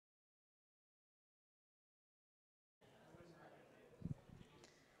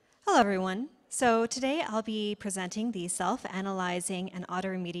Hello, everyone. So today I'll be presenting the Self-Analyzing and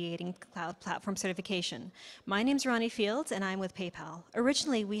Auto-Remediating Cloud Platform Certification. My name's Ronnie Fields, and I'm with PayPal.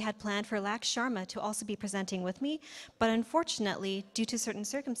 Originally, we had planned for Lax Sharma to also be presenting with me, but unfortunately, due to certain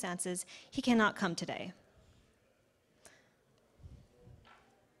circumstances, he cannot come today.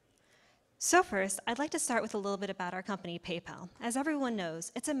 So first, I'd like to start with a little bit about our company, PayPal. As everyone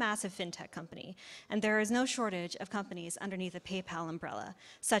knows, it's a massive fintech company, and there is no shortage of companies underneath the PayPal umbrella,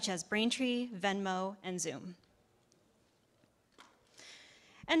 such as Braintree, Venmo, and Zoom.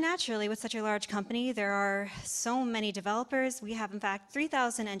 And naturally, with such a large company, there are so many developers. We have, in fact,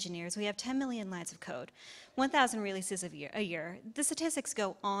 3,000 engineers. We have 10 million lines of code, 1,000 releases a year. The statistics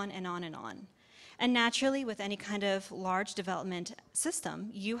go on and on and on. And naturally, with any kind of large development system,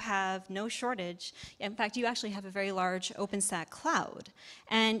 you have no shortage. In fact, you actually have a very large OpenStack cloud.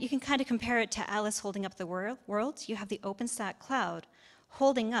 And you can kind of compare it to Alice holding up the world. You have the OpenStack cloud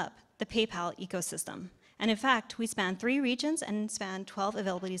holding up the PayPal ecosystem. And in fact, we span 3 regions and span 12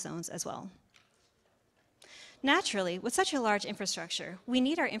 availability zones as well. Naturally, with such a large infrastructure, we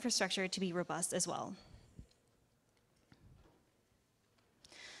need our infrastructure to be robust as well.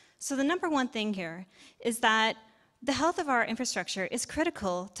 So the number one thing here is that the health of our infrastructure is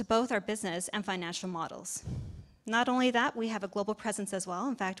critical to both our business and financial models. Not only that, we have a global presence as well.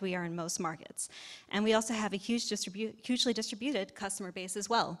 In fact, we are in most markets. And we also have a hugely distributed customer base as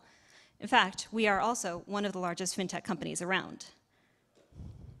well. In fact, we are also one of the largest fintech companies around.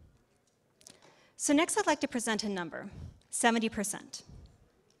 So next, I'd like to present a number, 70%.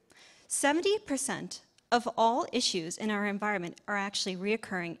 70% of all issues in our environment are actually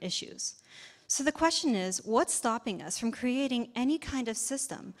reoccurring issues. So the question is, what's stopping us from creating any kind of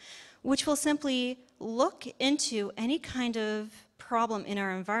system which will simply look into any kind of problem in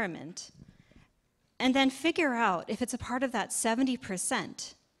our environment and then figure out if it's a part of that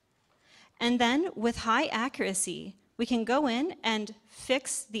 70%. And then with high accuracy, we can go in and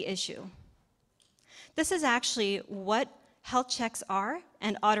fix the issue. This is actually what health checks are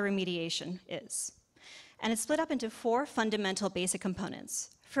and auto-remediation is. And it's split up into 4 fundamental basic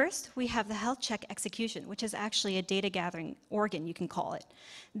components. First, we have the health check execution, which is actually a data gathering organ, you can call it.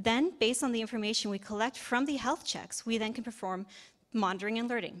 Then, based on the information we collect from the health checks, we then can perform monitoring and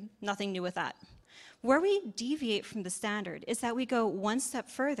alerting. Nothing new with that. Where we deviate from the standard is that we go one step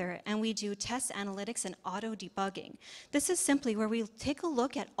further and we do test analytics and auto-debugging. This is simply where we take a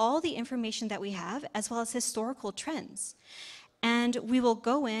look at all the information that we have as well as historical trends. And we will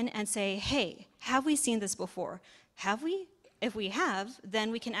go in and say, hey, have we seen this before? Have we? If we have,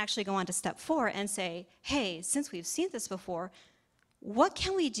 then we can actually go on to step 4 and say, hey, since we've seen this before, what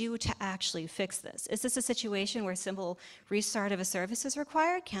can we do to actually fix this? Is this a situation where simple restart of a service is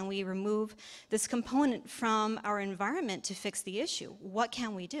required? Can we remove this component from our environment to fix the issue? What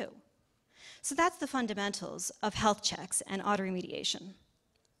can we do? So that's the fundamentals of health checks and auto-remediation.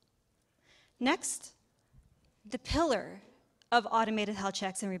 Next, the pillar of automated health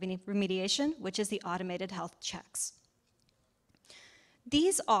checks and remediation, which is the automated health checks.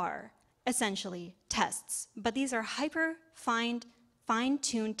 These are essentially tests, but these are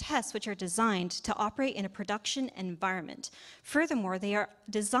fine-tuned tests which are designed to operate in a production environment. Furthermore, they are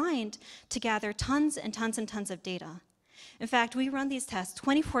designed to gather tons and tons and tons of data. In fact, we run these tests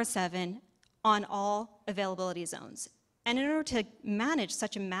 24/7 on all availability zones. And in order to manage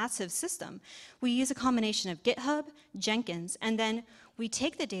such a massive system, we use a combination of GitHub, Jenkins, and then we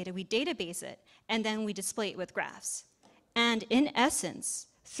take the data, we database it, and then we display it with graphs. And in essence,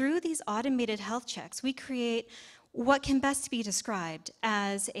 through these automated health checks, we create what can best be described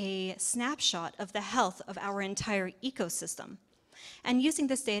as a snapshot of the health of our entire ecosystem. And using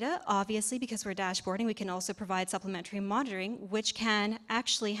this data, obviously, because we're dashboarding, we can also provide supplementary monitoring, which can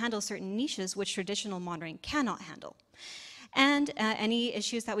actually handle certain niches which traditional monitoring cannot handle. And any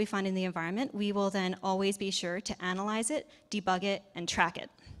issues that we find in the environment, we will then always be sure to analyze it, debug it, and track it.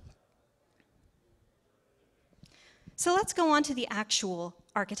 So let's go on to the actual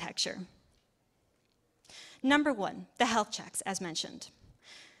architecture. Number 1, the health checks, as mentioned.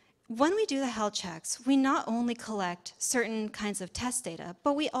 When we do the health checks, we not only collect certain kinds of test data,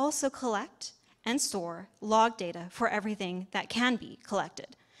 but we also collect and store log data for everything that can be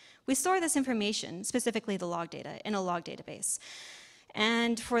collected. We store this information, specifically the log data, in a log database.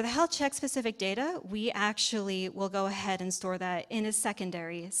 And for the health check specific data, we actually will go ahead and store that in a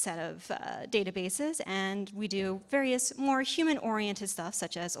secondary set of databases, and we do various more human-oriented stuff,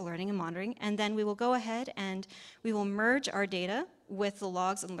 such as alerting and monitoring, and then we will go ahead and we will merge our data with the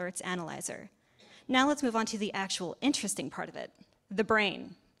logs and alerts analyzer. Now let's move on to the actual interesting part of it, the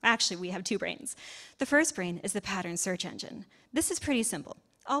brain. Actually, we have 2 brains. The first brain is the pattern search engine. This is pretty simple.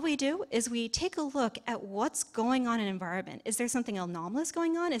 All we do is we take a look at what's going on in an environment. Is there something anomalous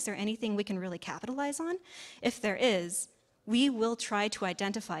going on? Is there anything we can really capitalize on? If there is, we will try to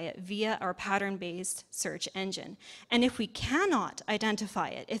identify it via our pattern-based search engine. And if we cannot identify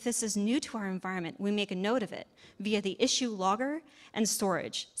it, if this is new to our environment, we make a note of it via the issue logger and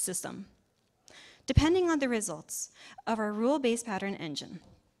storage system. Depending on the results of our rule-based pattern engine,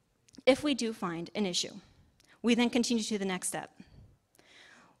 if we do find an issue, we then continue to the next step.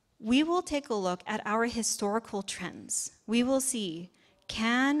 We will take a look at our historical trends. We will see,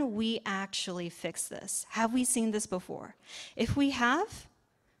 can we actually fix this? Have we seen this before? If we have,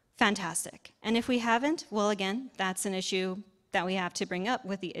 fantastic. And if we haven't, well, again, that's an issue that we have to bring up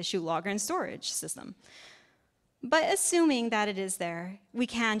with the issue logger and storage system. But assuming that it is there, we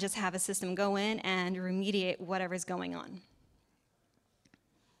can just have a system go in and remediate whatever's going on.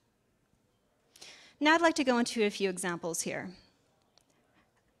 Now I'd like to go into a few examples here.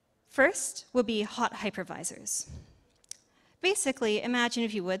 First will be hot hypervisors. Basically, imagine,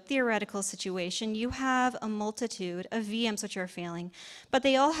 if you would, theoretical situation. You have a multitude of VMs which are failing, but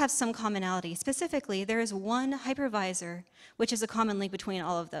they all have some commonality. Specifically, there is one hypervisor which is a common link between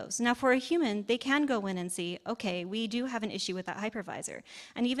all of those. Now, for a human, they can go in and see, okay, we do have an issue with that hypervisor.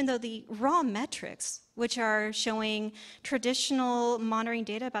 And even though the raw metrics, which are showing traditional monitoring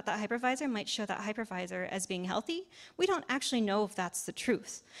data about that hypervisor, might show that hypervisor as being healthy, we don't actually know if that's the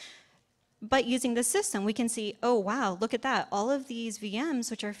truth. But using the system, we can see, oh, wow, look at that. All of these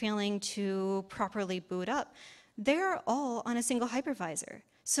VMs which are failing to properly boot up, they're all on a single hypervisor.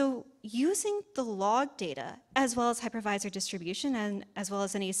 So using the log data, as well as hypervisor distribution, and as well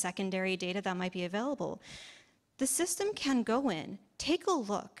as any secondary data that might be available, the system can go in, take a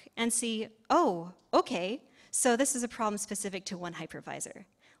look, and see, oh, okay, so this is a problem specific to one hypervisor.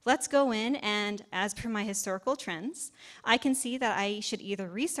 Let's go in, and as per my historical trends, I can see that I should either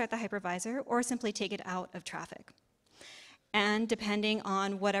restart the hypervisor or simply take it out of traffic. And depending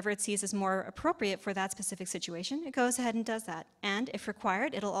on whatever it sees as more appropriate for that specific situation, it goes ahead and does that. And if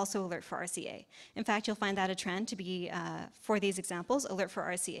required, it'll also alert for RCA. In fact, you'll find that a trend to be, for these examples, alert for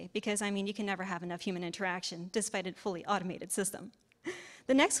RCA, because, I mean, you can never have enough human interaction despite a fully automated system.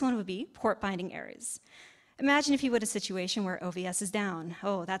 The next one would be port binding errors. Imagine, if you would, a situation where OVS is down.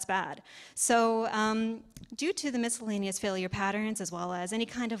 Oh, that's bad. So due to the miscellaneous failure patterns, as well as any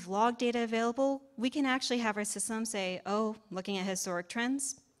kind of log data available, we can actually have our system say, oh, looking at historic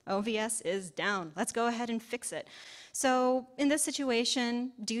trends, OVS is down. Let's go ahead and fix it. So in this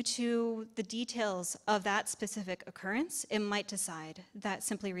situation, due to the details of that specific occurrence, it might decide that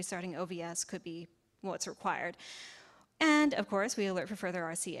simply restarting OVS could be what's required. And of course, we alert for further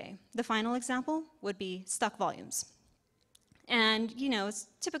RCA. The final example would be stuck volumes. And you know, it's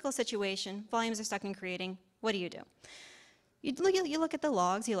a typical situation. Volumes are stuck in creating. What do? You look at the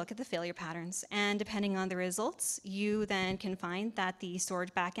logs, you look at the failure patterns, and depending on the results, you then can find that the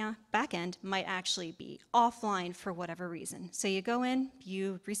storage backend might actually be offline for whatever reason. So you go in,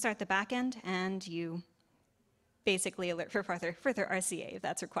 you restart the backend, and you basically alert for further RCA if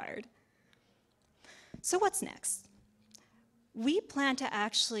that's required. So what's next? We plan to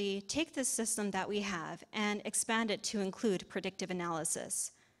actually take this system that we have and expand it to include predictive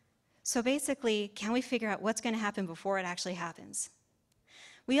analysis. So basically, can we figure out what's going to happen before it actually happens?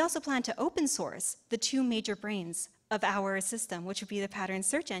 We also plan to open source the two major brains of our system, which would be the pattern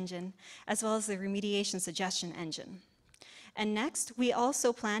search engine, as well as the remediation suggestion engine. And next, we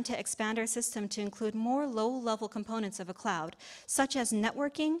also plan to expand our system to include more low-level components of a cloud, such as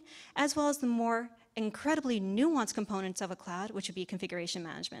networking, as well as the more incredibly nuanced components of a cloud, which would be configuration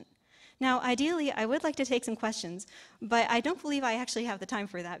management. Now, ideally, I would like to take some questions, but I don't believe I actually have the time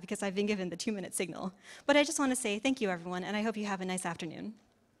for that because I've been given the 2-minute signal. But I just want to say thank you, everyone, and I hope you have a nice afternoon.